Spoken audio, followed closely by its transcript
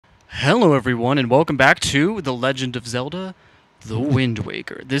Hello, everyone, and welcome back to The Legend of Zelda: The Wind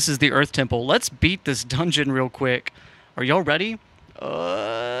Waker. This is the Earth Temple. Let's beat this dungeon real quick. Are y'all ready? We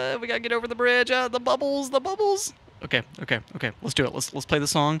gotta get over the bridge. The bubbles, the bubbles. Okay. Let's do it. Let's play the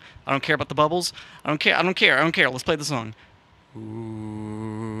song. I don't care about the bubbles. I don't care. Let's play the song.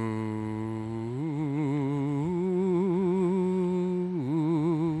 Ooh.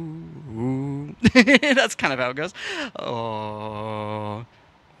 That's kind of how it goes. Oh.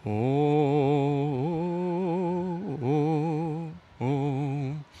 Oh.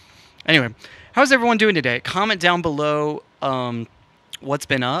 Anyway, how's everyone doing today? Comment down below what's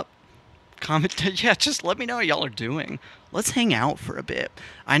been up. Comment, yeah, just let me know how y'all are doing. Let's hang out for a bit.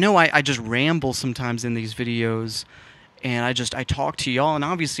 I know I just ramble sometimes in these videos, and I talk to y'all, and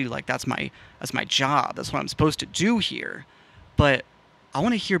obviously like that's my job. That's what I'm supposed to do here. But I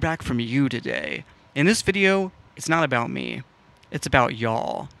want to hear back from you today. In this video, it's not about me. It's about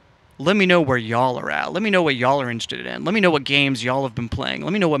y'all. Let me know where y'all are at. Let me know what y'all are interested in. Let me know what games y'all have been playing.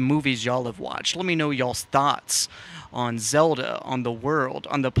 Let me know what movies y'all have watched. Let me know y'all's thoughts on Zelda, on the world,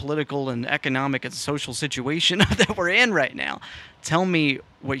 on the political and economic and social situation that we're in right now. Tell me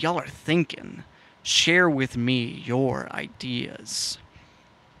what y'all are thinking. Share with me your ideas.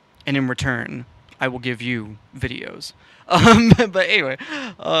 And in return, I will give you videos. But anyway,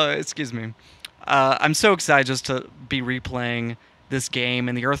 excuse me. I'm so excited just to be replaying this game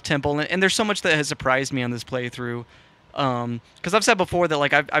and the Earth Temple, and there's so much that has surprised me on this playthrough. Because I've said before that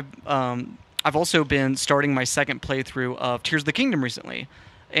like I've also been starting my second playthrough of Tears of the Kingdom recently,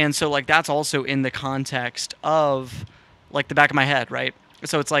 and so like that's also in the context of like the back of my head, right?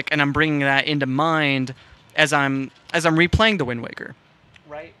 So it's like, and I'm bringing that into mind as I'm replaying the Wind Waker,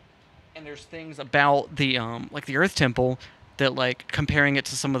 right? And there's things about the like the Earth Temple that like comparing it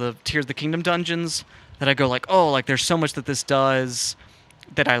to some of the Tears of the Kingdom dungeons that I go like, oh, like there's so much that this does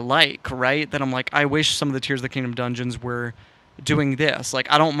that I like, right? That I'm like, I wish some of the Tears of the Kingdom dungeons were doing this. Like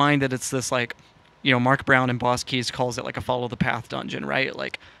I don't mind that it's this like, you know, Mark Brown and Boss Keys calls it like a follow the path dungeon, right?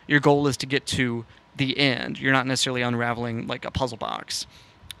 Like your goal is to get to the end. You're not necessarily unraveling like a puzzle box.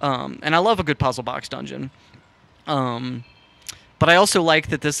 And I love a good puzzle box dungeon. But I also like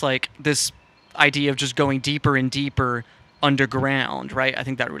that this idea of just going deeper and deeper underground, right? I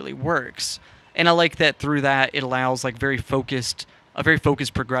think that really works. And I like that through that it allows like a very focused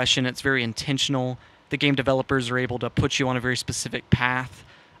progression. It's very intentional. The game developers are able to put you on a very specific path.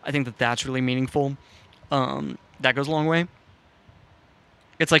 I think that that's really meaningful. That goes a long way.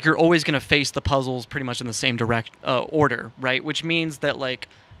 It's like you're always going to face the puzzles pretty much in the same direct order, right? Which means that like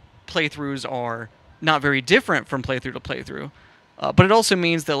playthroughs are not very different from playthrough to playthrough. But it also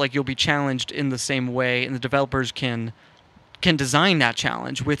means that like you'll be challenged in the same way, and the developers can design that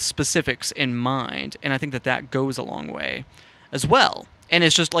challenge with specifics in mind, and I think that that goes a long way as well. And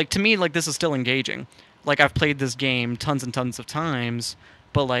it's just like, to me, like this is still engaging. Like I've played this game tons and tons of times,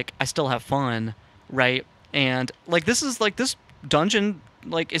 but like I still have fun, right? And like this dungeon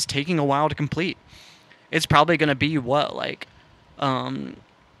like is taking a while to complete. It's probably gonna be what like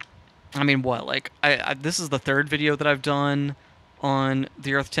this is the third video that I've done on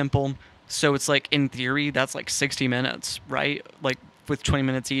the Earth Temple. So it's like, in theory, that's like 60 minutes, right? Like with 20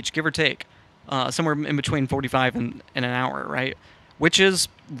 minutes each, give or take. Somewhere in between 45 and an hour, right? Which is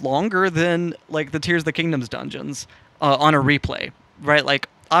longer than like the Tears of the Kingdom's dungeons on a replay, right? Like,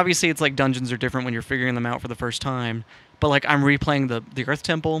 obviously it's like dungeons are different when you're figuring them out for the first time. But like I'm replaying the Earth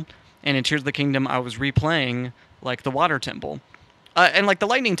Temple, and in Tears of the Kingdom I was replaying like the Water Temple. And like the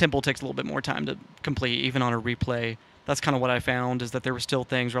Lightning Temple takes a little bit more time to complete, even on a replay. That's kind of what I found, is that there were still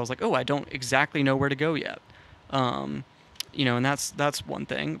things where I was like, oh, I don't exactly know where to go yet. You know, and that's one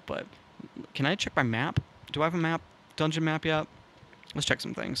thing. But can I check my map? Do I have a map, dungeon map yet? Let's check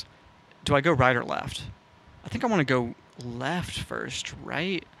some things. Do I go right or left? I think I want to go left first,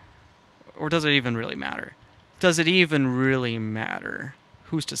 right? Or does it even really matter? Does it even really matter?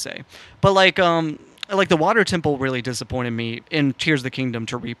 Who's to say? But like the Water Temple really disappointed me in Tears of the Kingdom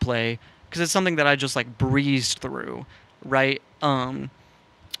to replay, because it's something that I just like breezed through, right?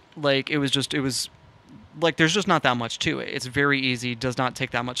 Like it was like there's just not that much to it. It's very easy, does not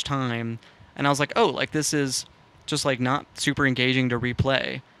take that much time, and I was like, oh, like this is just like not super engaging to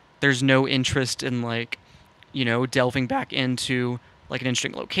replay. There's no interest in like, you know, delving back into like an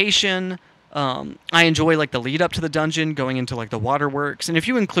interesting location. I enjoy like the lead up to the dungeon, going into like the waterworks, and if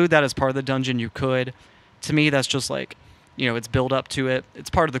you include that as part of the dungeon, you could. To me, that's just like, you know, it's build up to it. It's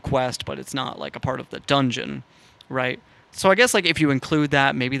part of the quest, but it's not like a part of the dungeon, right? So I guess like if you include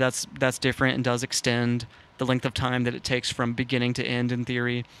that, maybe that's different and does extend the length of time that it takes from beginning to end in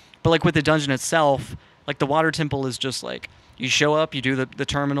theory. But like with the dungeon itself, Like the water temple is just like you show up, you do the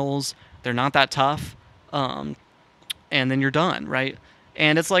terminals. They're not that tough, um, and then you're done, right?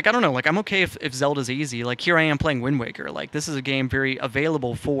 And it's like I don't know, like I'm okay if Zelda's easy. Like here I am playing Wind Waker. Like this is a game very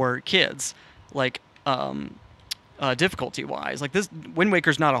available for kids. Like difficulty wise. Like this Wind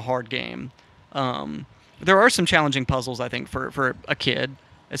Waker's not a hard game. Um, there are some challenging puzzles I think for a kid,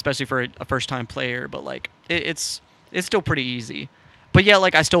 especially for a first time player. But like it's still pretty easy. But yeah,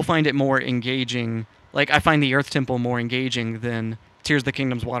 like I still find it more engaging. Like I find the Earth Temple more engaging than Tears of the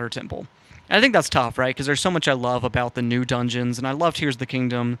Kingdom's Water Temple. And I think that's tough, right? Because there's so much I love about the new dungeons, and I love Tears of the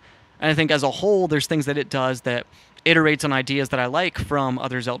Kingdom. And I think as a whole, there's things that it does that iterates on ideas that I like from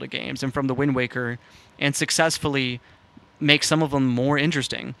other Zelda games and from the Wind Waker, and successfully makes some of them more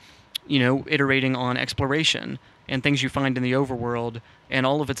interesting. You know, iterating on exploration and things you find in the overworld and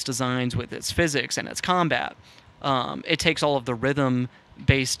all of its designs with its physics and its combat. It takes all of the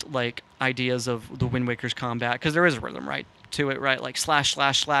rhythm-based like ideas of the Wind Waker's combat, because there is a rhythm right to it, right? Like slash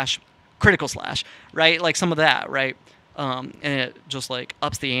slash slash, critical slash, right? Like some of that, right? And it just like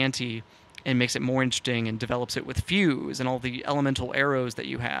ups the ante and makes it more interesting and develops it with fuse and all the elemental arrows that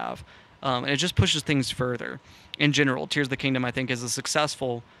you have. And it just pushes things further. In general, Tears of the Kingdom, I think, is a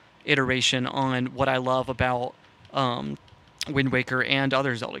successful iteration on what I love about Wind Waker and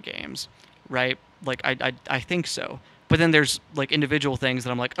other Zelda games, right? Like, I think so. But then there's, like, individual things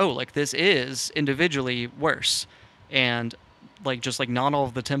that I'm like, oh, like, this is individually worse. And, like, just, like, not all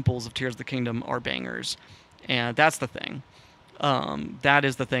of the temples of Tears of the Kingdom are bangers. And that's the thing. That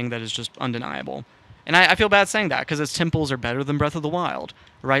is the thing that is just undeniable. And I feel bad saying that, because its temples are better than Breath of the Wild,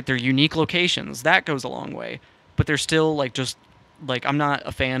 right? They're unique locations. That goes a long way. But they're still, like, just, like, I'm not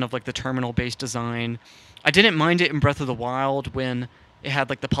a fan of, like, the terminal-based design. I didn't mind it in Breath of the Wild when it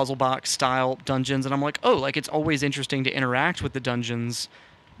had, like, the puzzle box style dungeons, and I'm like, oh, like, it's always interesting to interact with the dungeons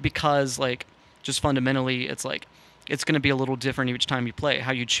because, like, just fundamentally, it's, like, it's going to be a little different each time you play,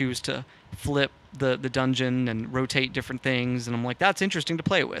 how you choose to flip the dungeon and rotate different things, and I'm like, that's interesting to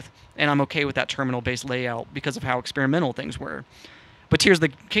play with, and I'm okay with that terminal-based layout because of how experimental things were. But Tears of the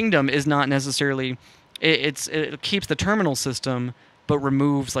Kingdom is not necessarily... It keeps the terminal system, but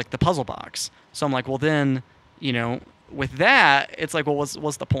removes, like, the puzzle box. So I'm like, well, then, you know, with that, it's like, well,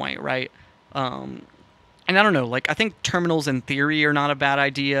 what's the point, right? And I don't know, like, I think terminals in theory are not a bad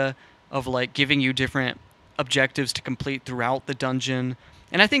idea of, like, giving you different objectives to complete throughout the dungeon.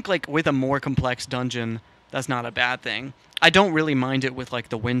 And I think, like, with a more complex dungeon, that's not a bad thing. I don't really mind it with, like,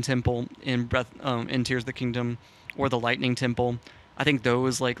 the Wind Temple in in Tears of the Kingdom or the Lightning Temple. I think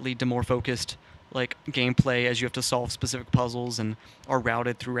those, like, lead to more focused, like, gameplay as you have to solve specific puzzles and are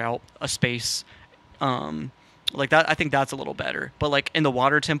routed throughout a space. Like that, I think that's a little better. But, like, in the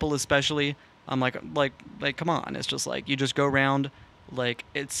Water Temple especially, I'm like, come on. It's just like you just go around, like,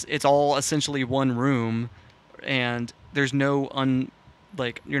 it's all essentially one room, and there's no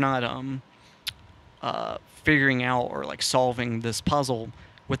like, you're not figuring out or, like, solving this puzzle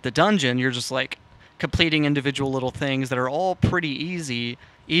with the dungeon. You're just, like, completing individual little things that are all pretty easy,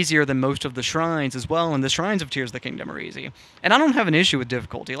 easier than most of the shrines as well, and the shrines of Tears of the Kingdom are easy. And I don't have an issue with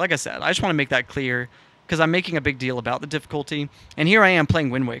difficulty. Like I said, I just want to make that clear, because I'm making a big deal about the difficulty, and here I am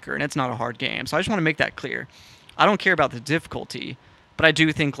playing Wind Waker, and it's not a hard game, so I just want to make that clear. I don't care about the difficulty, but I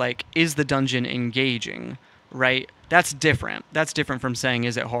do think, like, is the dungeon engaging, right? That's different. That's different from saying,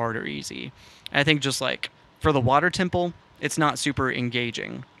 is it hard or easy? And I think just, like, for the Water Temple, it's not super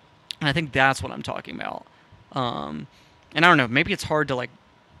engaging. And I think that's what I'm talking about. And I don't know, maybe it's hard to, like,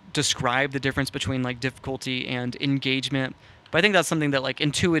 describe the difference between, like, difficulty and engagement, but I think that's something that, like,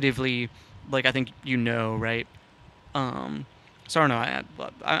 intuitively, like, I think you know, right? So I don't know.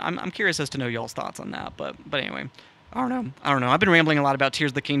 I'm curious as to know y'all's thoughts on that, but anyway, I don't know. I've been rambling a lot about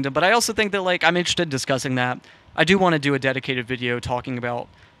Tears of the Kingdom, but I also think that, like, I'm interested in discussing that. I do want to do a dedicated video talking about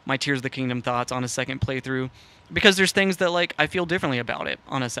my Tears of the Kingdom thoughts on a second playthrough, because there's things that, like, I feel differently about it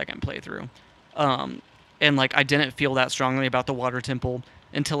on a second playthrough. And, like, I didn't feel that strongly about the Water Temple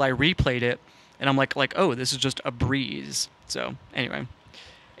until I replayed it, and I'm like, oh, this is just a breeze. So,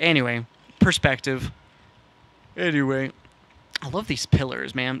 anyway, perspective. Anyway, I love these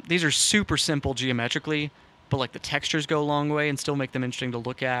pillars, man. These are super simple geometrically, but, like, the textures go a long way and still make them interesting to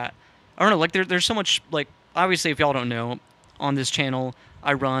look at. I don't know, like, there's so much, like, obviously, if y'all don't know, on this channel,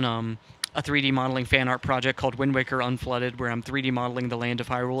 I run a 3D modeling fan art project called Wind Waker Unflooded, where I'm 3D modeling the land of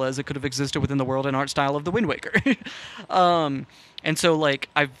Hyrule as it could have existed within the world and art style of the Wind Waker. And so, like,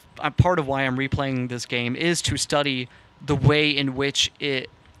 I'm part of why I'm replaying this game is to study the way in which it,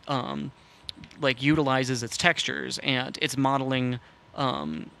 like, utilizes its textures and its modeling,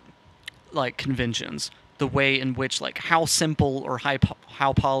 like, conventions. the way in which like how simple or high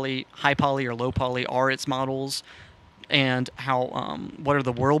poly or low poly are its models, and how what are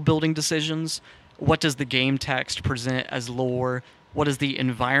the world building decisions, what does the game text present as lore, what does the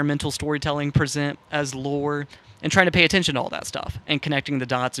environmental storytelling present as lore, and trying to pay attention to all that stuff and connecting the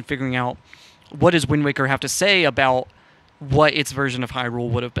dots and figuring out what does Wind Waker have to say about what its version of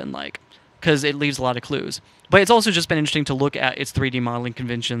Hyrule would have been like, because it leaves a lot of clues. But it's also just been interesting to look at its 3D modeling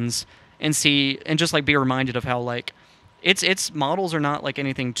conventions and see and just like be reminded of how like its models are not like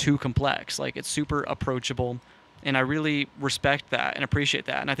anything too complex. Like it's super approachable, and I really respect that and appreciate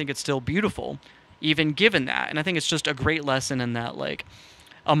that. And I think it's still beautiful, even given that. And I think it's just a great lesson in that like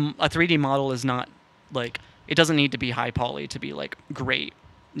a 3D model is not like it doesn't need to be high poly to be like great,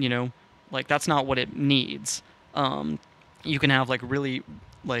 you know, like that's not what it needs. You can have like really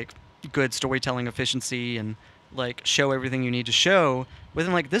like good storytelling efficiency and like show everything you need to show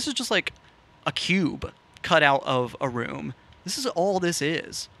within like this is just like a cube cut out of a room. This is all this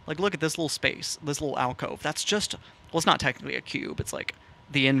is. Like look at this little space, this little alcove. That's just well, it's not technically a cube. It's like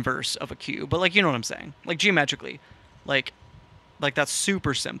the inverse of a cube, but like you know what I'm saying. Like geometrically, like that's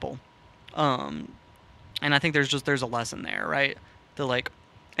super simple. And I think there's a lesson there, right? The like,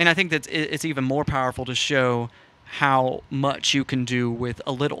 and I think that it's even more powerful to show how much you can do with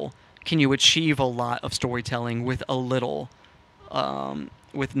a little. Can you achieve a lot of storytelling with a little,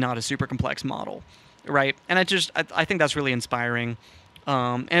 with not a super complex model, right? And I think that's really inspiring,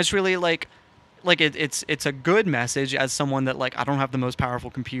 and it's really like it's a good message as someone that like I don't have the most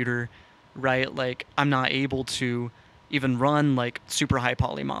powerful computer, right? Like I'm not able to even run like super high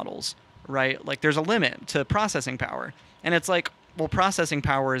poly models, right? Like there's a limit to processing power, and it's like well, processing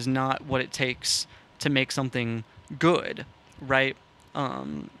power is not what it takes to make something good, right?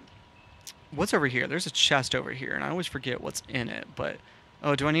 What's over here? There's a chest over here, and I always forget what's in it. But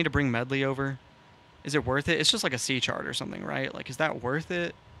oh, do I need to bring Medley over? Is it worth it? It's just like a sea chart or something, right? Like, is that worth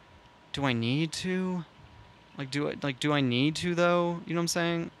it? Do I need to? Do I need to though? You know what I'm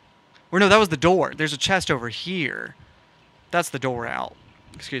saying? Or no, that was the door. There's a chest over here. That's the door out.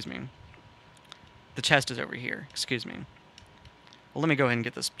 Excuse me. The chest is over here. Excuse me. Well, let me go ahead and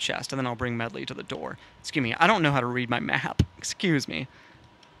get this chest, and then I'll bring Medley to the door. Excuse me. I don't know how to read my map. Excuse me.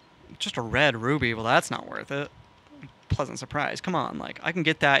 Just a red ruby. Well, that's not worth it. Pleasant surprise. Come on. Like, I can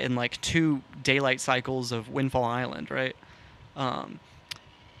get that in, like, 2 daylight cycles of Windfall Island, right?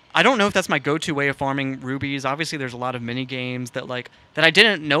 I don't know if that's my go-to way of farming rubies. Obviously, there's a lot of mini games that I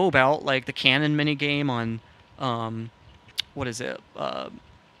didn't know about, like the Canon mini game on, what is it?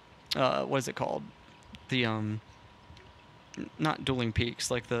 What is it called? The not Dueling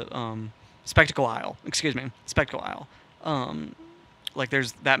Peaks, like the Spectacle Isle. Excuse me, Spectacle Isle. Like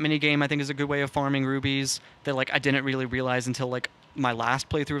there's that mini game I think is a good way of farming rubies that like I didn't really realize until like my last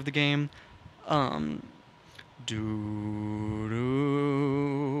playthrough of the game.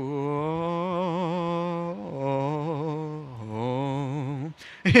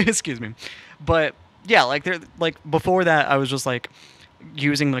 Excuse me, but yeah, like there, like before that, I was just like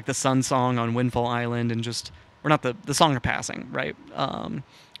using like the Sun Song on Windfall Island and just, or not the Song of Passing, right?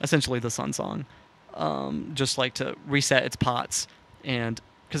 Essentially the Sun Song, just like to reset its pots, and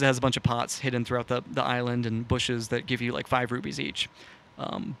because it has a bunch of pots hidden throughout the island and bushes that give you like 5 rubies each,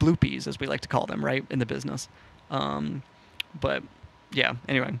 bloopies as we like to call them, right, in the business. But yeah,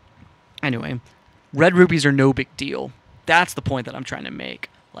 anyway, red rubies are no big deal. That's the point that I'm trying to make.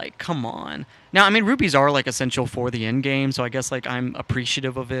 Like, come on. Now, I mean, rubies are like essential for the end game, so I guess like I'm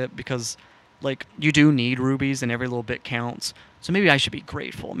appreciative of it because like you do need rubies and every little bit counts. So maybe I should be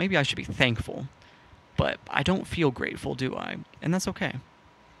grateful. Maybe I should be thankful. But I don't feel grateful, do I? And that's okay.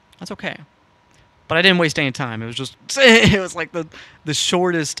 That's okay. But I didn't waste any time. It was just it was like the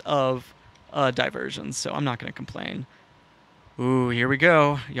shortest of diversions, so I'm not going to complain. Ooh, here we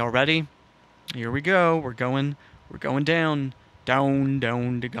go. Y'all ready? Here we go. We're going down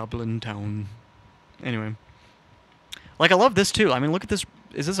to Goblin Town. Anyway, like I love this too. I mean, look at this.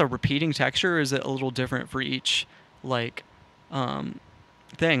 Is this a repeating texture, or is it a little different for each like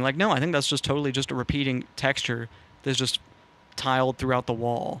thing? Like, no, I think that's just totally just a repeating texture that's just tiled throughout the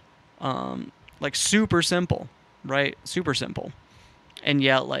wall. Like super simple, right? Super simple, and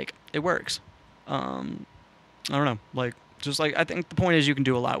yet like it works. I don't know. Like, just like I think the point is you can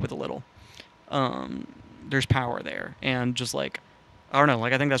do a lot with a little. There's power there, and just like I don't know,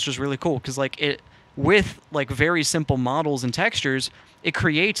 like I think that's just really cool because like it with like very simple models and textures, it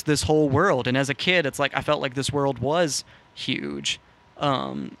creates this whole world. And as a kid, it's like I felt like this world was huge,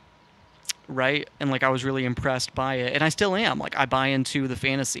 right? And like I was really impressed by it, and I still am. Like I buy into the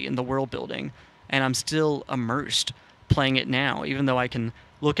fantasy and the world building, and I'm still immersed playing it now, even though I can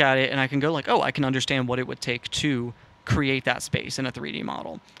look at it and I can go like, oh, I can understand what it would take to create that space in a 3D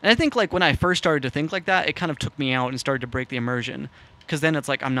model. And I think like when I first started to think like that, it kind of took me out and started to break the immersion, because then it's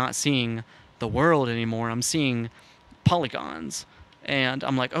like I'm not seeing the world anymore. I'm seeing polygons. And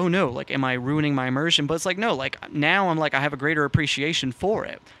I'm like, oh no, like, am I ruining my immersion? But it's like, no, like, now I'm like, I have a greater appreciation for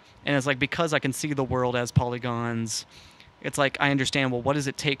it. And it's like, because I can see the world as polygons, it's like, I understand, well, what does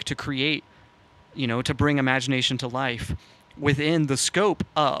it take to create, to bring imagination to life within the scope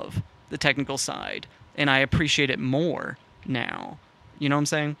of the technical side? And I appreciate it more now. You know what I'm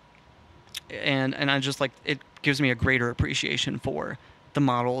saying? And I just like, it gives me a greater appreciation for the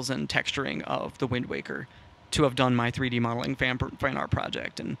models and texturing of the Wind Waker, to have done my 3D modeling fan art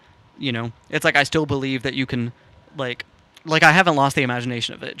project. And it's like I still believe that you can like I haven't lost the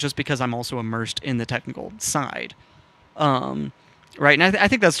imagination of it, just because I'm also immersed in the technical side, right? And I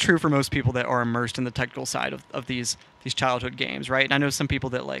think that's true for most people that are immersed in the technical side of these childhood games, right? And I know some people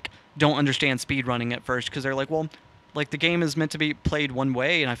that like don't understand speedrunning at first, because they're like, well, like, the game is meant to be played one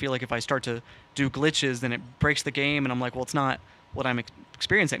way, and I feel like if I start to do glitches, then it breaks the game. And I'm like, well, it's not what I'm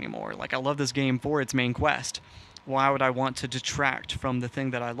experiencing anymore. Like, I love this game for its main quest. Why would I want to detract from the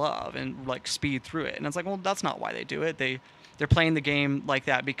thing that I love and like speed through it? And it's like, well, that's not why they do it. They're playing the game like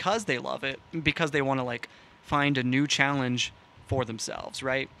that because they love it, because they want to like find a new challenge for themselves,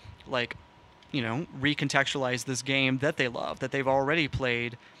 right? Like, recontextualize this game that they love, that they've already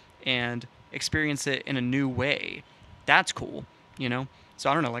played, and experience it in a new way. That's cool, So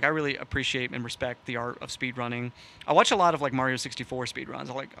I don't know, like, I really appreciate and respect the art of speedrunning. I watch a lot of like Mario 64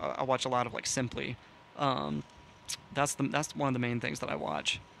 speedruns. I watch a lot of like Simply. That's one of the main things that I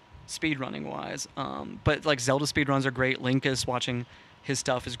watch, speedrunning wise. But like Zelda speedruns are great. Linkus, watching his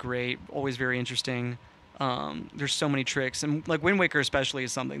stuff is great. Always very interesting. There's so many tricks, and like Wind Waker especially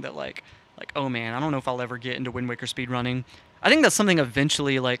is something that like oh man, I don't know if I'll ever get into Wind Waker speedrunning. I think that's something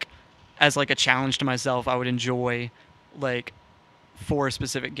eventually, like, as like a challenge to myself, I would enjoy, like, for a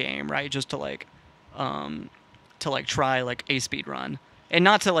specific game, right? Just to like try like a speed run, and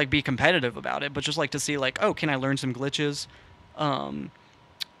not to like be competitive about it, but just like to see like, oh, can I learn some glitches?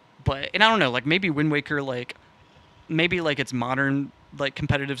 But I don't know, like, maybe Wind Waker, like, maybe like its modern like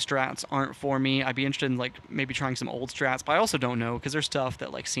competitive strats aren't for me. I'd be interested in like maybe trying some old strats, but I also don't know, because there's stuff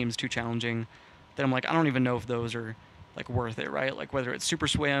that like seems too challenging that I'm like, I don't even know if those are like worth it, right? Like whether it's super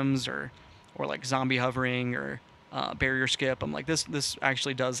swims or like zombie hovering or barrier skip. I'm like, this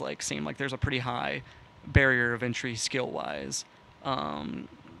actually does like seem like there's a pretty high barrier of entry skill wise. And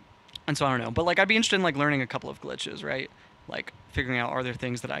so I don't know, but like I'd be interested in like learning a couple of glitches, right? Like figuring out, are there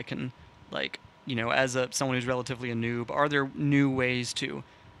things that I can like, as someone who's relatively a noob, are there new ways to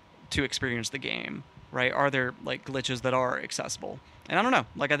experience the game, right? Are there like glitches that are accessible? And I don't know,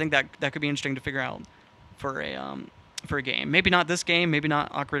 like I think that could be interesting to figure out for a game. Maybe not this game, maybe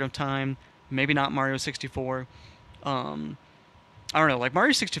not Ocarina of Time, maybe not Mario 64. I don't know, like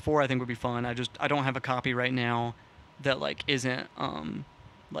Mario 64 I think would be fun. I don't have a copy right now that like isn't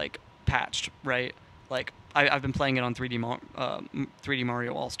like patched, right? Like I've been playing it on 3D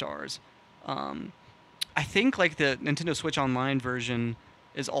Mario All Stars. I think like the Nintendo Switch Online version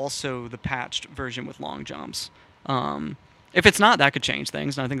is also the patched version with long jumps. If it's not, that could change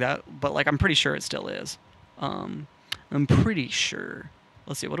things, and I think that, but like I'm pretty sure it still is. I'm pretty sure.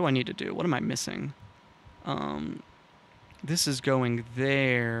 Let's see, what do I need to do? What am I missing? This is going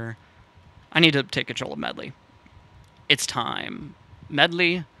there. I need to take control of Medley. It's time.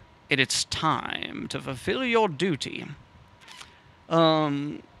 Medley, it's time to fulfill your duty.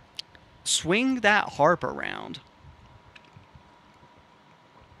 Swing that harp around.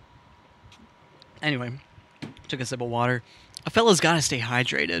 Anyway, took a sip of water. A fella's got to stay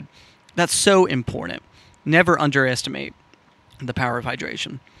hydrated. That's so important. Never underestimate the power of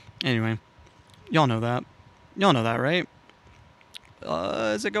hydration. Anyway, y'all know that. Y'all know that, right?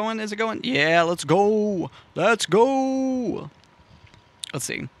 Is it going? Is it going? Yeah, let's go. Let's go. Let's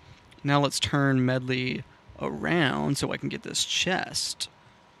see. Now let's turn Medley around so I can get this chest.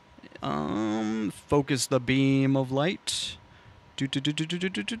 Focus the beam of light.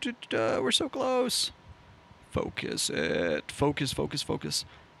 We're so close. Focus it. Focus, focus, focus.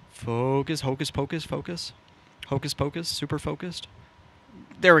 Focus, hocus pocus, focus. Hocus pocus, super focused.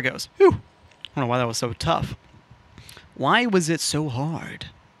 There it goes. Whew. I don't know why that was so tough. Why was it so hard?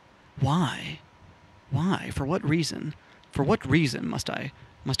 Why? Why? For what reason? For what reason must I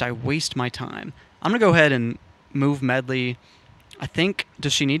waste my time? I'm gonna go ahead and move Medley. I think,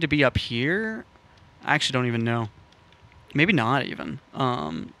 does she need to be up here? I actually don't even know. Maybe not even.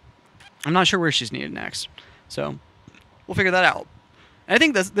 I'm not sure where she's needed next. So we'll figure that out. And I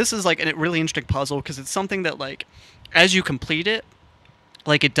think this is like a really interesting puzzle, because it's something that, like, as you complete it,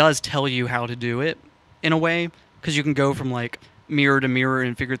 like it does tell you how to do it in a way, because you can go from like mirror to mirror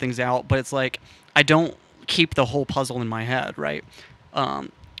and figure things out, but it's like I don't keep the whole puzzle in my head, right?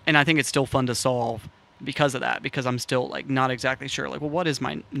 And I think it's still fun to solve because of that, because I'm still like not exactly sure like, well, what is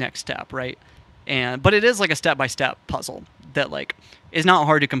my next step, right? And but it is like a step by step puzzle that like is not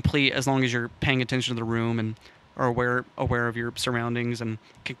hard to complete as long as you're paying attention to the room and are aware of your surroundings and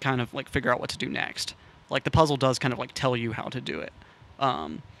can kind of like figure out what to do next. Like the puzzle does kind of like tell you how to do it.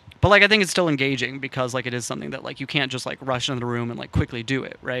 Um, but like I think it's still engaging because like it is something that like you can't just like rush into the room and like quickly do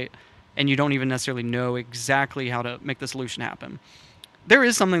it, right? And you don't even necessarily know exactly how to make the solution happen. There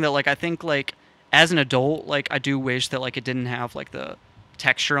is something that like I think like as an adult like I do wish that like it didn't have like the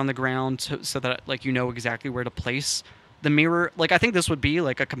texture on the ground so that like you know exactly where to place the mirror. Like I think this would be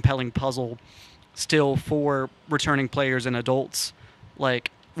like a compelling puzzle still for returning players and adults like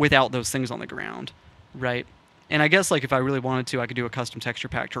without those things on the ground, right? And I guess like if I really wanted to, I could do a custom texture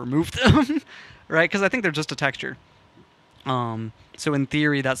pack to remove them, right? Because I think they're just a texture. So in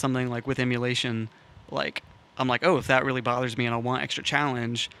theory, that's something like with emulation, like I'm like, oh, if that really bothers me and I want extra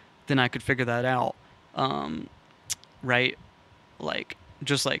challenge, then I could figure that out, right? Like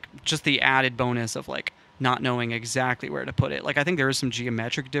just the added bonus of like not knowing exactly where to put it. Like I think there is some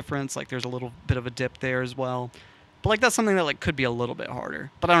geometric difference. Like there's a little bit of a dip there as well, but like that's something that like could be a little bit harder.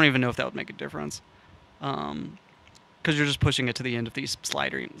 But I don't even know if that would make a difference, because you're just pushing it to the end of these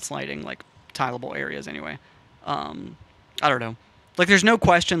sliding like tileable areas anyway. I don't know. Like there's no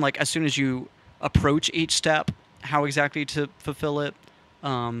question like as soon as you approach each step how exactly to fulfill it.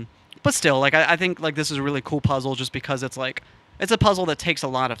 But still, like I think like this is a really cool puzzle just because it's like it's a puzzle that takes a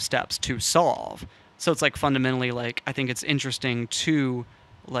lot of steps to solve. So it's like fundamentally like I think it's interesting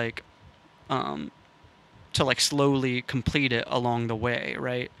like um to like slowly complete it along the way,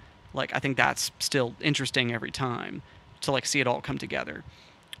 right? Like I think that's still interesting every time to like see it all come together.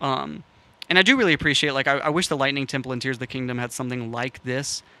 Um and I do really appreciate like I wish the Lightning Temple in Tears of the Kingdom had something like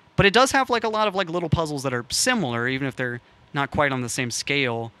this, but it does have like a lot of like little puzzles that are similar, even if they're not quite on the same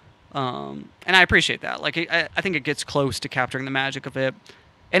scale. And I appreciate that. Like I think it gets close to capturing the magic of it,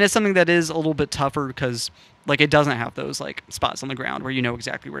 and it's something that is a little bit tougher because like it doesn't have those like spots on the ground where you know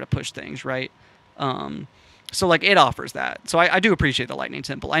exactly where to push things, right? So like it offers that. So I do appreciate the Lightning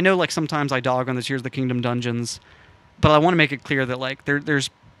Temple. I know like sometimes I dog on the Tears of the Kingdom dungeons, but I want to make it clear that like there's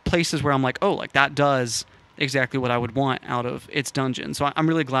places where I'm like, oh, like that does exactly what I would want out of its dungeon. So I'm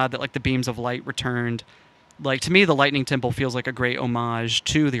really glad that like the beams of light returned. Like to me, the Lightning Temple feels like a great homage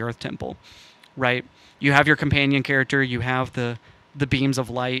to the Earth Temple, right? You have your companion character, you have the beams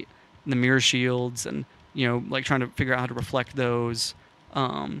of light, the mirror shields, and you know like trying to figure out how to reflect those.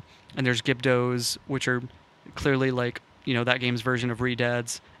 And there's Gibdos, which are clearly like you know that game's version of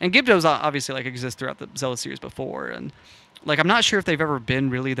Redeads, and Gibdos obviously like exist throughout the Zelda series before, and like I'm not sure if they've ever been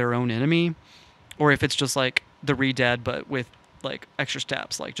really their own enemy, or if it's just like the Redead but with like extra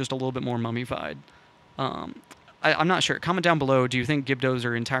steps, like just a little bit more mummified. I'm not sure. Comment down below. Do you think Gibdos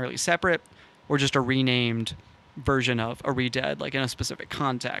are entirely separate, or just a renamed version of a Redead, like in a specific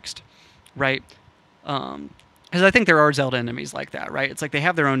context, right? Because I think there are Zelda enemies like that, right? It's like they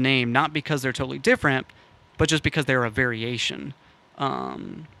have their own name, not because they're totally different, but just because they're a variation.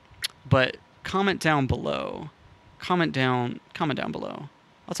 But comment down below. Comment down below.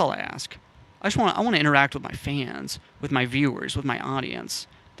 That's all I ask. I want to interact with my fans, with my viewers, with my audience.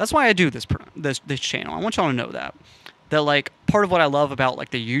 That's why I do this channel. I want y'all to know that like part of what I love about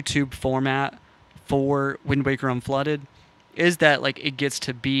like the YouTube format for Wind Waker Unflooded is that like it gets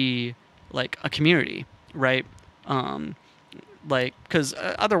to be like a community, right? Like because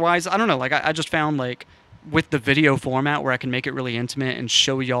otherwise I don't know. Like I just found like with the video format where I can make it really intimate and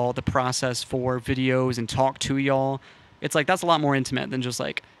show y'all the process for videos and talk to y'all. It's like that's a lot more intimate than just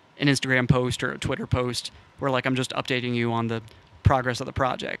like an Instagram post or a Twitter post where like I'm just updating you on the progress of the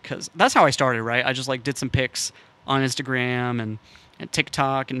project, because that's how I started, right? I just like did some pics on Instagram and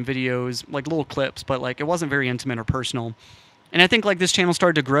TikTok and videos, like little clips, but like it wasn't very intimate or personal. And I think like this channel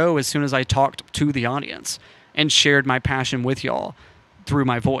started to grow as soon as I talked to the audience and shared my passion with y'all through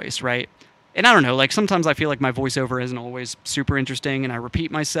my voice, right? And I don't know, like sometimes I feel like my voiceover isn't always super interesting and I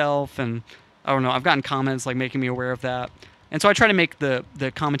repeat myself, and I don't know, I've gotten comments like making me aware of that. And so I try to make the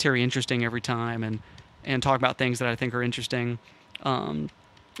commentary interesting every time and talk about things that I think are interesting.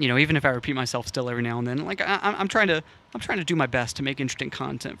 You know, even if I repeat myself still every now and then, like I'm trying to do my best to make interesting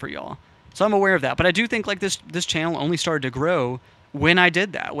content for y'all. So I'm aware of that. But I do think like this channel only started to grow when I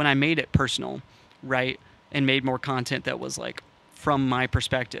did that, when I made it personal, right? And made more content that was like from my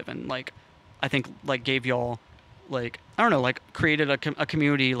perspective, and like I think like gave y'all like I don't know, like created a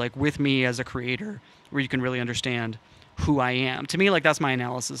community like with me as a creator where you can really understand who I am. To me, like that's my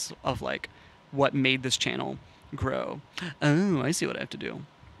analysis of like what made this channel grow. Oh, I see what I have to do.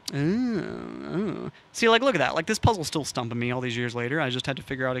 Oh. See, like look at that. Like this puzzle's still stumping me all these years later. I just had to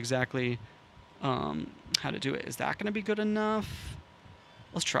figure out exactly how to do it. Is that going to be good enough?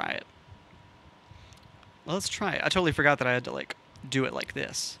 Let's try it. Let's try it. I totally forgot that I had to like do it like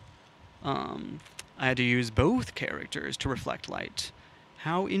this. I had to use both characters to reflect light.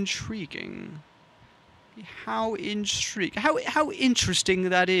 How intriguing. How interesting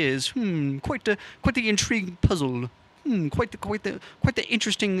that is. Quite the intriguing puzzle. Quite the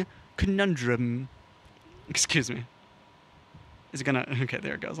interesting conundrum. Excuse me. Is it gonna? Okay,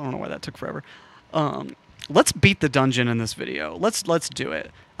 there it goes. I don't know why that took forever. Let's beat the dungeon in this video. Let's do it.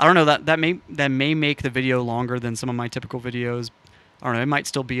 I don't know, that may make the video longer than some of my typical videos. I don't know. It might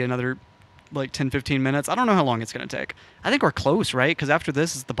still be another like 10-15 minutes. I don't know how long it's gonna take. I think we're close, right? Because after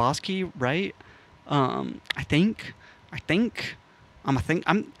this is the boss key, right? I think.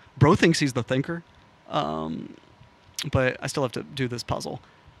 Bro thinks he's the thinker. But I still have to do this puzzle.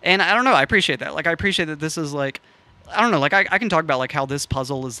 And I don't know, I appreciate that. Like, I appreciate that this is like, I don't know, like, I can talk about like how this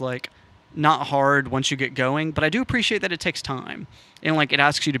puzzle is like not hard once you get going, but I do appreciate that it takes time. And like, it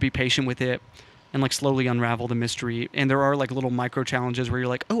asks you to be patient with it and like slowly unravel the mystery. And there are like little micro challenges where you're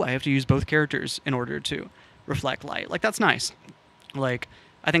like, oh, I have to use both characters in order to reflect light. Like, that's nice. Like,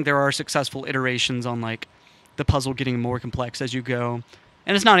 I think there are successful iterations on like the puzzle getting more complex as you go.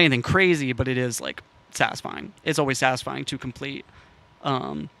 And it's not anything crazy, but it is like satisfying. It's always satisfying to complete,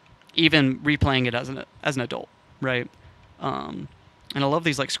 even replaying it as an adult, right? And I love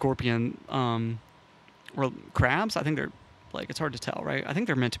these like scorpion or crabs. I think they're like, it's hard to tell, right? I think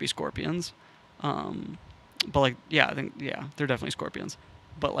they're meant to be scorpions, but like they're definitely scorpions.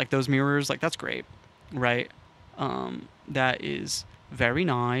 But like those mirrors, like that's great, right? That is very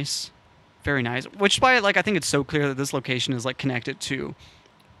nice, very nice. Which is why like I think it's so clear that this location is like connected to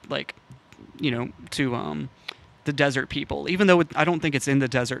like, you know, to the desert people, even though I don't think it's in the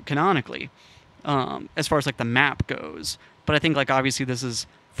desert canonically, as far as like the map goes. But I think like obviously this is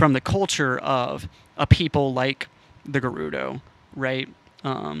from the culture of a people like the Gerudo, right?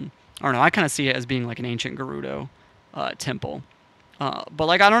 I don't know. I kind of see it as being like an ancient Gerudo temple. But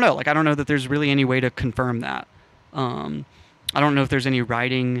like I don't know that there's really any way to confirm that. I don't know if there's any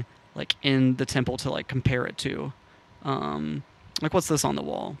writing like in the temple to like compare it to. Like what's this on the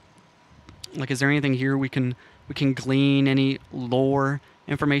wall? Like, is there anything here we can glean any lore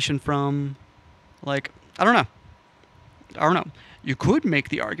information from? Like, I don't know. You could make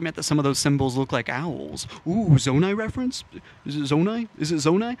the argument that some of those symbols look like owls. Ooh, Zonai reference? Is it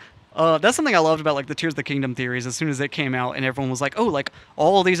Zonai? That's something I loved about like the Tears of the Kingdom theories. As soon as it came out, and everyone was like, "Oh, like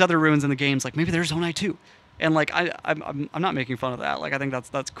all these other ruins in the games, like maybe there's Zonai too." And like I'm not making fun of that. Like I think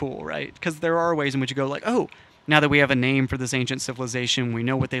that's cool, right? Because there are ways in which you go like, "Oh, now that we have a name for this ancient civilization, we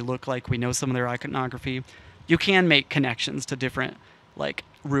know what they look like, we know some of their iconography." You can make connections to different like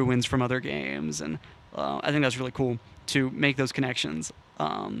ruins from other games, and I think that's really cool to make those connections.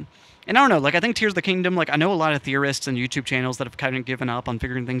 And I don't know, like I think Tears of the Kingdom, like I know a lot of theorists and YouTube channels that have kind of given up on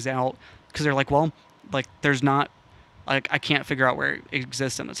figuring things out because they're like, well, like there's not, like I can't figure out where it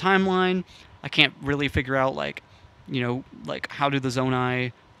exists in the timeline. I can't really figure out like, you know, like how do the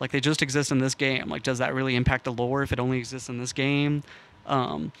Zonai, like they just exist in this game. Like does that really impact the lore if it only exists in this game?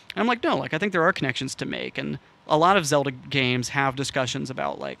 And I'm like, no, like I think there are connections to make, and a lot of Zelda games have discussions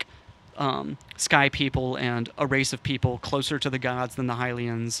about like sky people and a race of people closer to the gods than the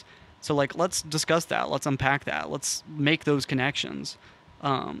Hylians. So like let's discuss that, let's unpack that, let's make those connections.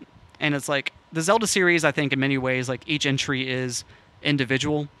 And it's like the Zelda series, I think in many ways like each entry is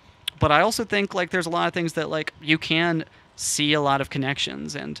individual, but I also think like there's a lot of things that like you can see a lot of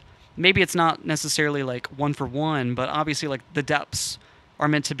connections, and maybe it's not necessarily like one for one, but obviously like the depths are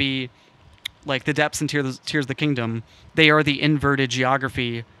meant to be like the depths in Tears of the Kingdom. They are the inverted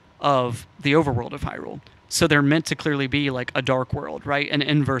geography of the overworld of Hyrule. So they're meant to clearly be like a dark world, right? An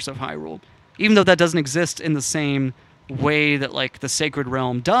inverse of Hyrule. Even though that doesn't exist in the same way that like the Sacred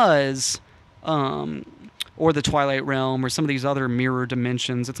Realm does, or the Twilight Realm, or some of these other mirror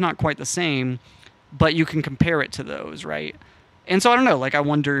dimensions. It's not quite the same, but you can compare it to those, right? And so I don't know, like I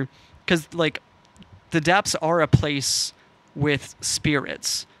wonder, because like the depths are a place with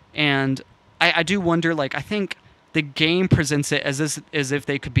spirits, and I do wonder, like I think the game presents it as if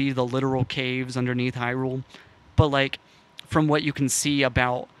they could be the literal caves underneath Hyrule, but like from what you can see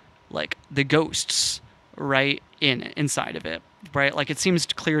about like the ghosts, right, inside of it, right? Like it seems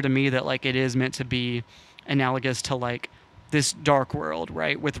clear to me that like it is meant to be analogous to like this dark world,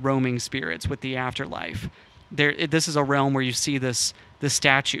 right, with roaming spirits, with the afterlife. This is a realm where you see this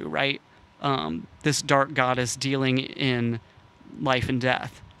statue, right, this dark goddess dealing in life and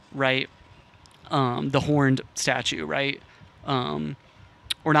death, right? The horned statue, right?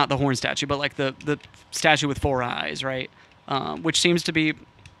 Or not the horned statue, but like the statue with four eyes, right? Which seems to be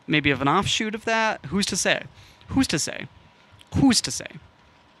maybe of an offshoot of that. Who's to say? Who's to say? Who's to say?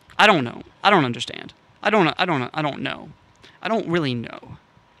 I don't know. I don't understand. I don't know. I don't really know.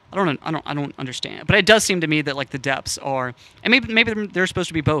 I don't understand. But it does seem to me that like the depths are, and maybe they're supposed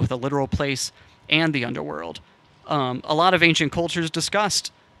to be both the literal place and the underworld. A lot of ancient cultures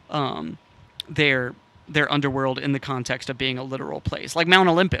discussed their underworld in the context of being a literal place, like Mount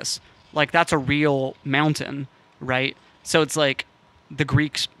Olympus. Like that's a real mountain, right? So it's like the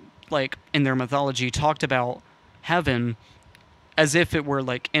Greeks, like in their mythology, talked about heaven as if it were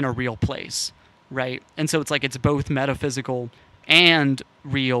like in a real place, right? And so it's like it's both metaphysical and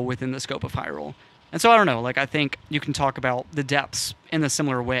real within the scope of Hyrule. And so I don't know, like I think you can talk about the depths in a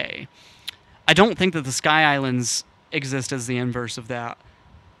similar way. I don't think that the Sky Islands exist as the inverse of that,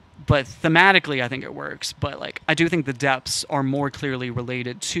 but thematically I think it works. But like I do think the depths are more clearly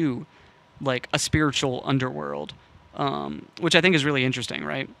related to like a spiritual underworld, which I think is really interesting,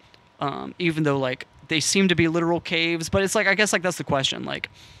 right? Even though like they seem to be literal caves, but it's like I guess like that's the question, like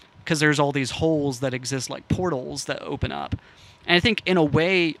because there's all these holes that exist like portals that open up, and I think in a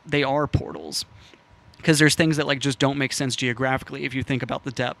way they are portals because there's things that like just don't make sense geographically if you think about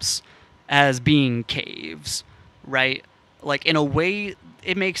the depths as being caves, right? Like in a way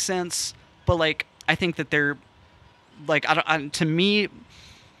it makes sense, but like I think that they're like to me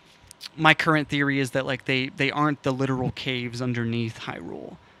my current theory is that like they aren't the literal caves underneath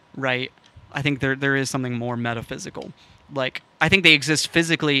Hyrule, right? I think there is something more metaphysical. Like I think they exist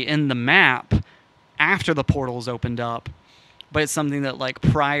physically in the map after the portals opened up, but it's something that like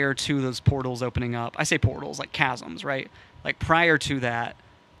prior to those portals opening up, I say portals like chasms, right? Like prior to that,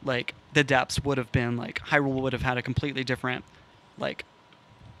 like the depths would have been like Hyrule would have had a completely different, like,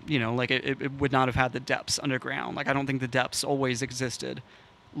 you know, like it would not have had the depths underground. Like I don't think the depths always existed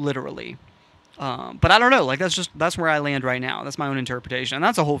literally. But I don't know, like that's where I land right now. That's my own interpretation. And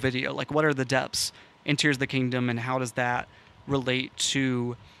that's a whole video. Like what are the depths in Tears of the Kingdom and how does that relate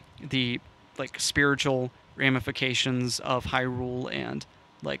to the like spiritual ramifications of Hyrule and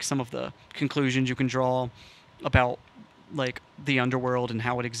like some of the conclusions you can draw about like the underworld and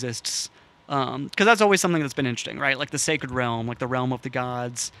how it exists. Because that's always something that's been interesting, right? Like the sacred realm, like the realm of the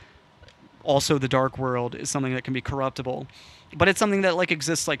gods. Also the dark world is something that can be corruptible. But it's something that like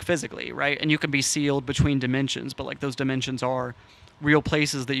exists like physically, right? And you can be sealed between dimensions, but like those dimensions are real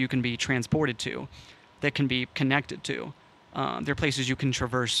places that you can be transported to, that can be connected to. They're places you can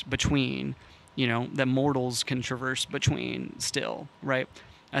traverse between, you know, that mortals can traverse between still, right?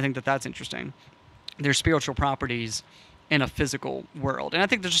 I think that that's interesting. There's spiritual properties in a physical world. And I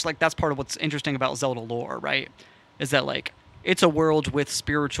think there's just like that's part of what's interesting about Zelda lore, right? Is that like it's a world with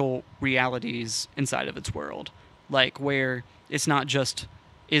spiritual realities inside of its world. Like where it's not just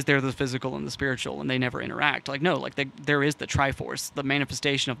is there the physical and the spiritual and they never interact. Like no, like there is the Triforce, the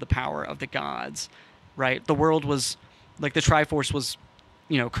manifestation of the power of the gods, right? The world was like the Triforce was,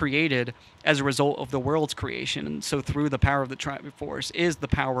 you know, created as a result of the world's creation. And so through the power of the Triforce is the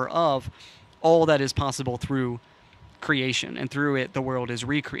power of all that is possible through creation, and through it the world is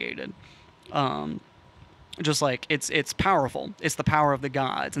recreated. Just like it's powerful. It's the power of the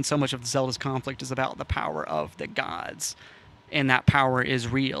gods, and so much of Zelda's conflict is about the power of the gods, and that power is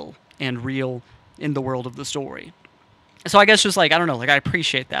real and real in the world of the story. So I guess just like I don't know, like I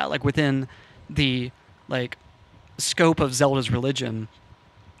appreciate that. Like within the like scope of Zelda's religion,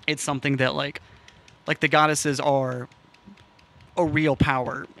 it's something that like the goddesses are a real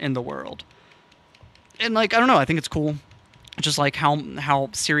power in the world. And like I don't know, I think it's cool, just like how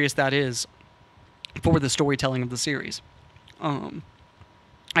serious that is for the storytelling of the series. I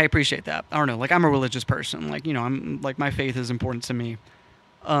appreciate that. I don't know, like I'm a religious person, like, you know, I'm like my faith is important to me,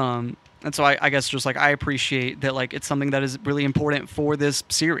 and so I guess just like I appreciate that like it's something that is really important for this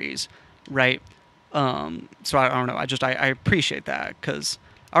series, right? So I don't know, I appreciate that because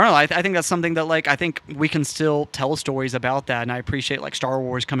I don't know, I think that's something that like I think we can still tell stories about that, and I appreciate like Star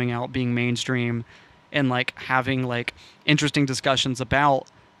Wars coming out being mainstream and like having like interesting discussions about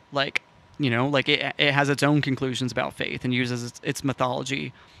like, you know, like it has its own conclusions about faith and uses its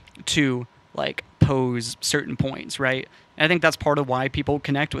mythology to like pose certain points, right? And I think that's part of why people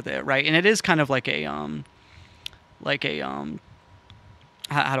connect with it, right? And it is kind of like a how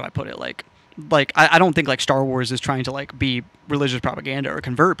do I put it? Like I don't think like Star Wars is trying to like be religious propaganda or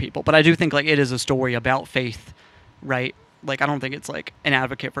convert people, but I do think like it is a story about faith, right? Like I don't think it's like an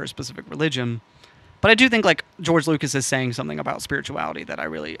advocate for a specific religion. But I do think like George Lucas is saying something about spirituality that I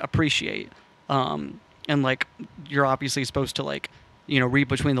really appreciate. And like you're obviously supposed to like read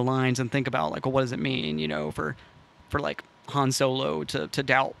between the lines and think about like, well, what does it mean, for like Han Solo to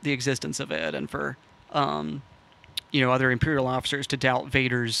doubt the existence of it, and for other Imperial officers to doubt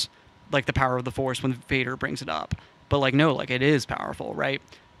Vader's like the power of the Force when Vader brings it up. But like no, like it is powerful, right?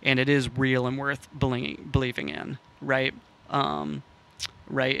 And it is real and worth believing in, right?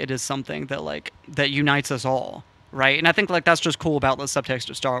 Right? It is something that like that unites us all, right? And I think like that's just cool about the subtext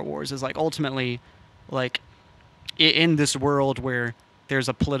of Star Wars is like ultimately, like in this world where there's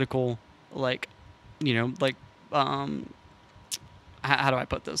a political like, like how do I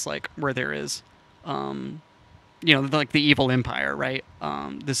put this? Like where there is, like the evil empire, right?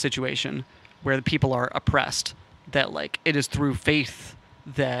 This situation where the people are oppressed, that like it is through faith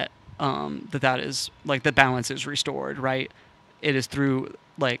that that is like the balance is restored, right? It is through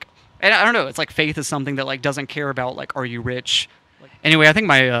like, and I don't know, it's like faith is something that like doesn't care about like, are you rich? Anyway, I think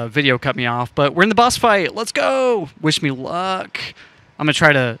my video cut me off, but we're in the boss fight. Let's go. Wish me luck. I'm gonna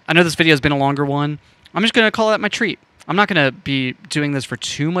try to. I know this video has been a longer one. I'm just gonna call that my treat. I'm not gonna be doing this for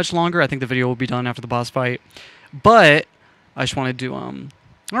too much longer. I think the video will be done after the boss fight, but I just wanted to I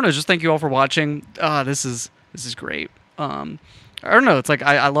don't know, just thank you all for watching. This is great. I don't know. It's like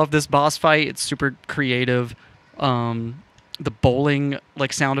I love this boss fight. It's super creative. The bowling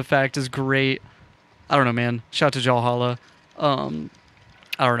like sound effect is great. I don't know, man. Shout out to Jalhalla.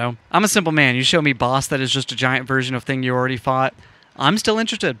 I don't know. I'm a simple man. You show me boss that is just a giant version of thing you already fought, I'm still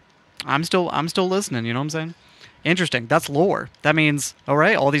interested. I'm still listening. You know what I'm saying? Interesting. That's lore. That means, all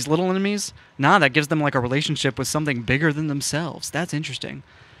right, all these little enemies. Nah, that gives them like a relationship with something bigger than themselves. That's interesting.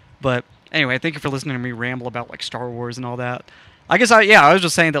 But anyway, thank you for listening to me ramble about like Star Wars and all that. I guess I was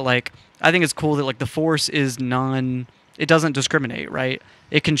just saying that like I think it's cool that like the Force is it doesn't discriminate, right?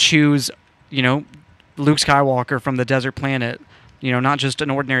 It can choose, Luke Skywalker from the desert planet, not just an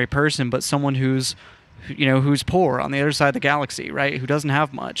ordinary person, but someone who's poor on the other side of the galaxy, right? Who doesn't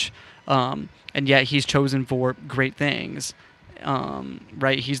have much, and yet he's chosen for great things,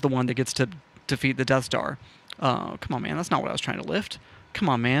 right? He's the one that gets to defeat the Death Star. Come on, man, that's not what I was trying to lift. Come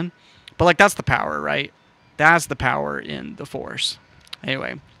on, man. But like that's the power, right? That's the power in the Force.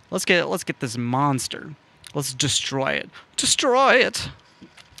 Anyway, let's get this monster. Let's destroy it. Destroy it.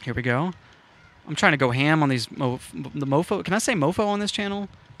 Here we go. I'm trying to go ham on these the mofo. Can I say mofo on this channel?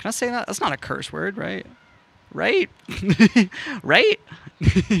 Can I say that? That's not a curse word, right? Right? Right?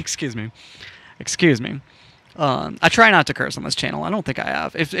 Excuse me. I try not to curse on this channel. I don't think I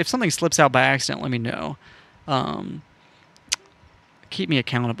have. If something slips out by accident, let me know. Keep me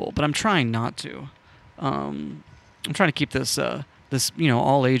accountable, but I'm trying not to. I'm trying to keep this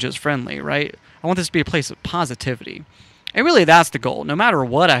all ages friendly, right? I want this to be a place of positivity. And really that's the goal. No matter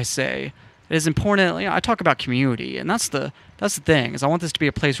what I say, it is important. I talk about community, and that's the thing. Is I want this to be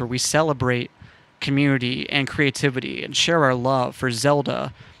a place where we celebrate community and creativity and share our love for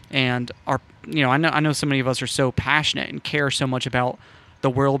Zelda and our I know so many of us are so passionate and care so much about the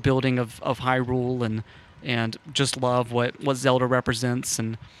world building of Hyrule and just love what Zelda represents,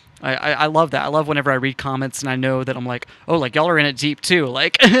 and I love that. I love whenever I read comments and I know that I'm like, oh, like y'all are in it deep too.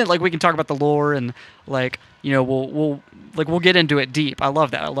 Like like we can talk about the lore and like we'll get into it deep. I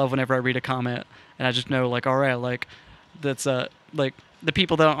love that. I love whenever I read a comment and I just know like, all right, like that's like the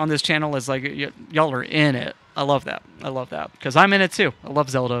people that are on this channel is like y'all are in it. I love that. I love that because I'm in it too. I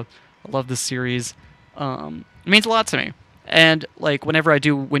love Zelda. I love this series. It means a lot to me. And like whenever I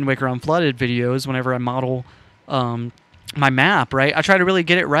do Wind Waker Unflooded videos, whenever I model my map, right, I try to really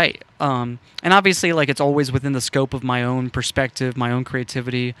get it right. And obviously, like it's always within the scope of my own perspective, my own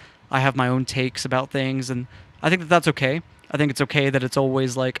creativity. I have my own takes about things, and I think that that's okay. I think it's okay that it's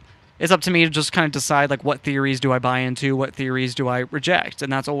always like it's up to me to just kind of decide like what theories do I buy into, what theories do I reject,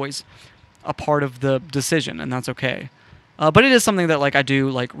 and that's always a part of the decision, and that's okay. But it is something that like I do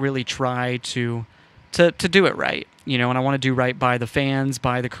like really try to do it right, and I want to do right by the fans,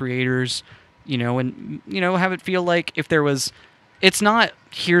 by the creators, and have it feel like if there was, it's not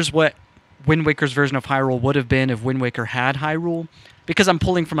here's what Wind Waker's version of Hyrule would have been if Wind Waker had Hyrule, because I'm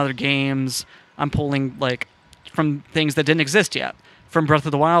pulling from other games, I'm pulling like from things that didn't exist yet, from Breath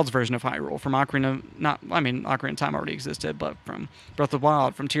of the Wild's version of Hyrule, from Ocarina of Time already existed, but from Breath of the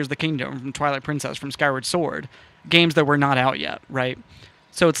Wild, from Tears of the Kingdom, from Twilight Princess, from Skyward Sword, games that were not out yet, right?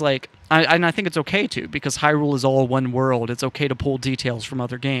 So it's like, I think it's okay to, because Hyrule is all one world. It's okay to pull details from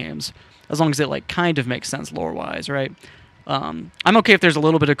other games, as long as it like kind of makes sense lore-wise, right? I'm okay if there's a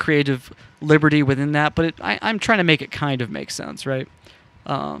little bit of creative liberty within that, but I'm trying to make it kind of make sense, right?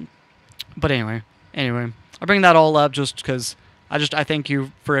 But anyway, I bring that all up just because I thank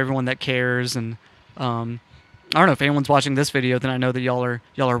you for everyone that cares, and I don't know if anyone's watching this video, then I know that y'all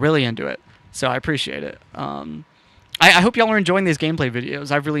are really into it. So I appreciate it. I hope y'all are enjoying these gameplay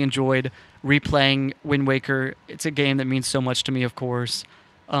videos. I've really enjoyed replaying Wind Waker. It's a game that means so much to me, of course.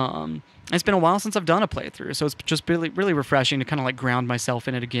 It's been a while since I've done a playthrough, so it's just really refreshing to kind of like ground myself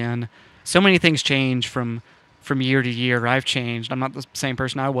in it again. So many things change from year to year. I've changed. I'm not the same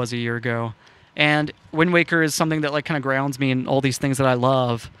person I was a year ago. And Wind Waker is something that like kind of grounds me in all these things that I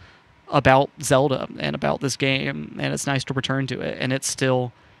love about Zelda and about this game, and it's nice to return to it, and it's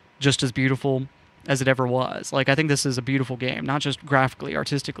still just as beautiful as it ever was. Like, I think this is a beautiful game, not just graphically,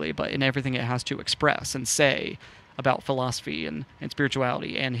 artistically, but in everything it has to express and say about philosophy and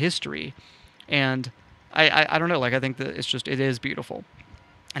spirituality and history. And I don't know, like, I think that it is beautiful,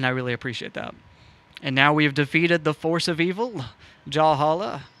 and I really appreciate that. And now we have defeated the force of evil,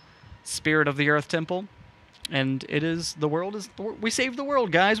 Jalhalla, spirit of the Earth Temple. And we saved the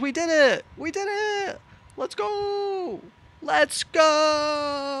world, guys. We did it. We did it. Let's go. Let's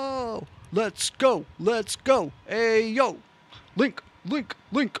go. Let's go. Let's go. Hey, yo. Link, link,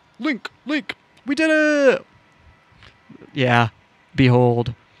 link, link, link. We did it. Yeah.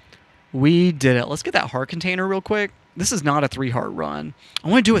 Behold. We did it. Let's get that heart container real quick. This is not a 3-heart run. I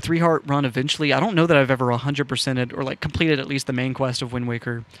want to do a 3-heart run eventually. I don't know that I've ever 100%ed or like completed at least the main quest of Wind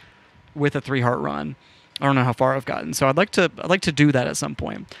Waker with a 3-heart run. I don't know how far I've gotten, so I'd like to do that at some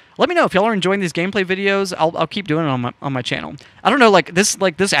point. Let me know if y'all are enjoying these gameplay videos. I'll keep doing it on my channel. I don't know, like this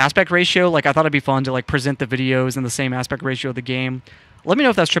aspect ratio. Like, I thought it'd be fun to like present the videos in the same aspect ratio of the game. Let me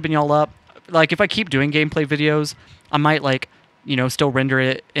know if that's tripping y'all up. Like, if I keep doing gameplay videos, I might like, you know, still render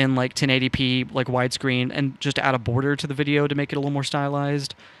it in like 1080p, like widescreen, and just add a border to the video to make it a little more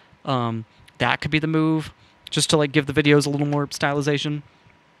stylized. That could be the move, just to like give the videos a little more stylization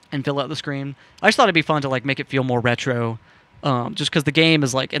and fill out the screen. I just thought it'd be fun to like make it feel more retro, just because the game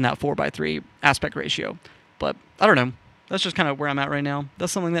is like in that 4:3 aspect ratio. But I don't know. That's just kind of where I'm at right now.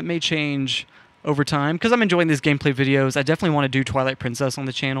 That's something that may change over time because I'm enjoying these gameplay videos. I definitely want to do Twilight Princess on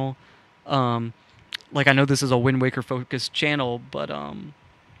the channel. Like, I know this is a Wind Waker focused channel, but I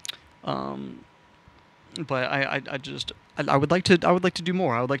would like to do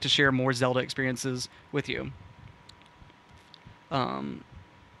more. I would like to share more Zelda experiences with you.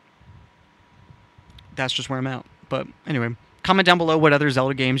 That's just where I'm at. But anyway, comment down below what other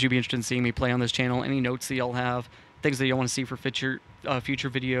Zelda games you'd be interested in seeing me play on this channel. Any notes that y'all have, things that y'all want to see for future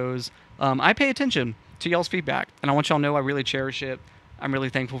videos. I pay attention to y'all's feedback, and I want y'all to know I really cherish it. I'm really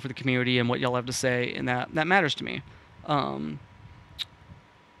thankful for the community and what y'all have to say, and that matters to me.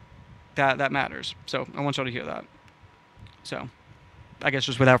 That matters. So I want y'all to hear that. So I guess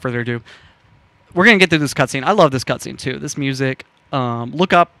just without further ado, we're going to get through this cutscene. I love this cutscene too. This music.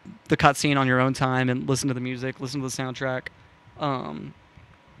 Look up the cutscene on your own time and listen to the music, listen to the soundtrack.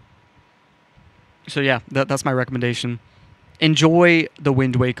 So yeah, that's my recommendation. Enjoy the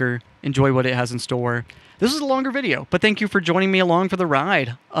Wind Waker. Enjoy what it has in store. This is a longer video, but thank you for joining me along for the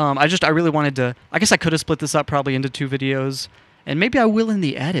ride. I really wanted to... I guess I could have split this up probably into 2 videos, and maybe I will in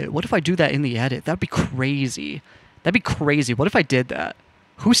the edit. What if I do that in the edit? That'd be crazy. That'd be crazy. What if I did that?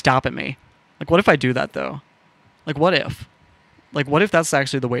 Who's stopping me? Like, what if I do that, though? Like, what if? Like, what if that's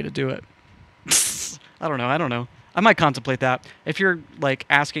actually the way to do it? I don't know. I might contemplate that. If you're, like,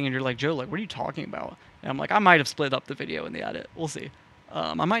 asking and you're like, Joe, like, what are you talking about? And I'm like, I might have split up the video in the edit. We'll see.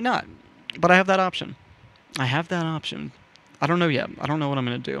 I might not. But I have that option. I don't know yet. I don't know what I'm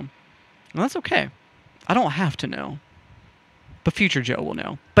going to do. And that's okay. I don't have to know. But future Joe will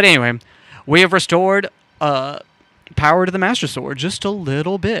know. But anyway, we have restored power to the Master Sword just a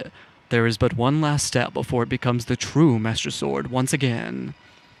little bit. There is but one last step before it becomes the true Master Sword once again.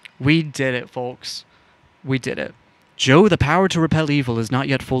 We did it, folks. We did it. Joe, the power to repel evil is not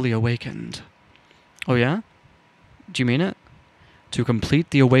yet fully awakened. Oh yeah? Do you mean it? To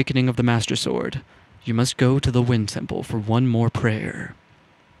complete the awakening of the Master Sword, you must go to the Wind Temple for one more prayer.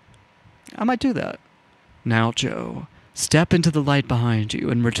 I might do that. Now, Joe, step into the light behind you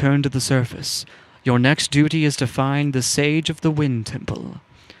and return to the surface. Your next duty is to find the Sage of the Wind Temple.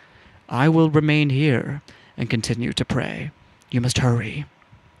 I will remain here and continue to pray. You must hurry.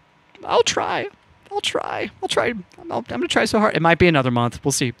 I'll try. I'm going to try so hard. It might be another month.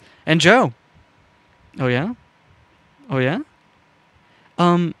 We'll see. And Joe. Oh, yeah?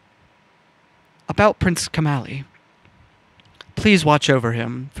 About Prince Kamali. Please watch over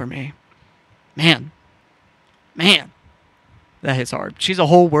him for me. Man. That hits hard. She's a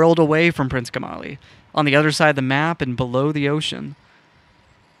whole world away from Prince Kamali. On the other side of the map and below the ocean.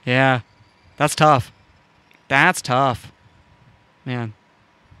 Yeah. That's tough. Man.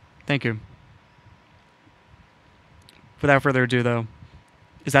 Thank you. Without further ado, though,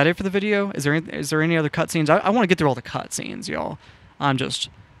 Is that it for the video? Is there any other cutscenes? I want to get through all the cutscenes, y'all.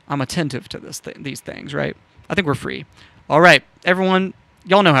 I'm attentive to these things, right? I think we're free. All right, everyone,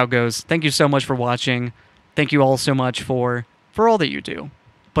 y'all know how it goes. Thank you so much for watching. Thank you all so much for all that you do.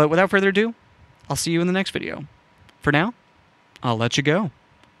 But without further ado, I'll see you in the next video. For now, I'll let you go.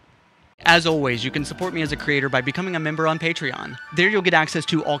 As always, you can support me as a creator by becoming a member on Patreon. There you'll get access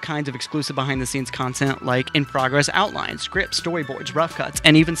to all kinds of exclusive behind-the-scenes content like in-progress outlines, scripts, storyboards, rough cuts,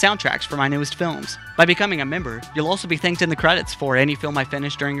 and even soundtracks for my newest films. By becoming a member, you'll also be thanked in the credits for any film I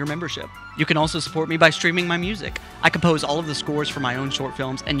finish during your membership. You can also support me by streaming my music. I compose all of the scores for my own short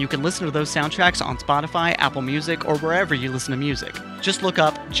films, and you can listen to those soundtracks on Spotify, Apple Music, or wherever you listen to music. Just look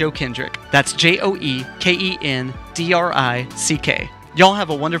up Joe Kendrick. That's JoeKendrick. Y'all have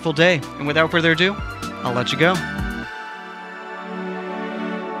a wonderful day, and without further ado, I'll let you go.